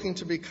 or looking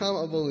to become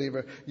a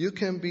believer, you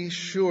can be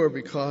sure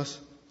because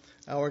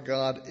our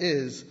God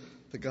is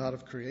the God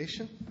of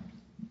creation,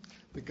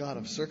 the God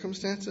of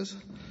circumstances,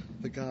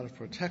 the God of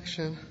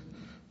protection,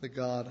 the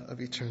God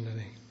of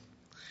eternity.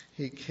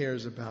 He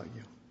cares about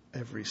you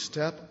every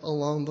step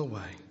along the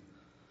way.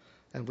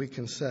 And we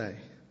can say,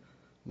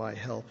 my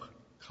help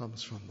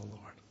comes from the Lord.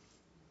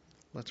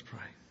 Let's pray.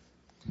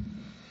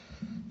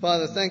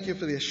 Father, thank you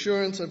for the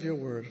assurance of your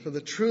word, for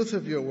the truth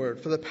of your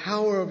word, for the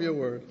power of your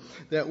word,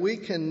 that we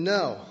can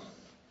know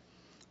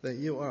that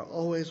you are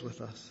always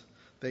with us,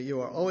 that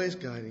you are always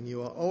guiding,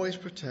 you are always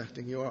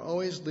protecting, you are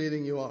always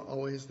leading, you are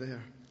always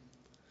there.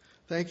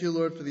 Thank you,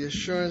 Lord, for the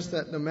assurance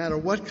that no matter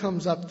what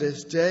comes up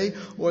this day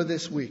or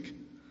this week,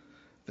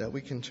 that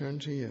we can turn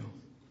to you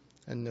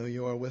and know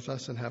you are with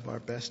us and have our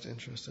best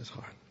interest at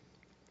heart.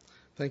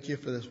 Thank you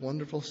for this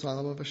wonderful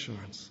psalm of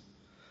assurance,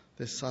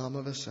 this psalm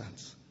of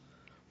ascents.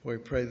 We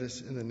pray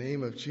this in the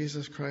name of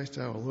Jesus Christ,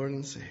 our Lord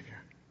and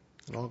Savior.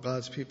 And all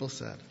God's people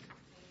said,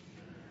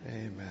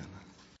 Amen.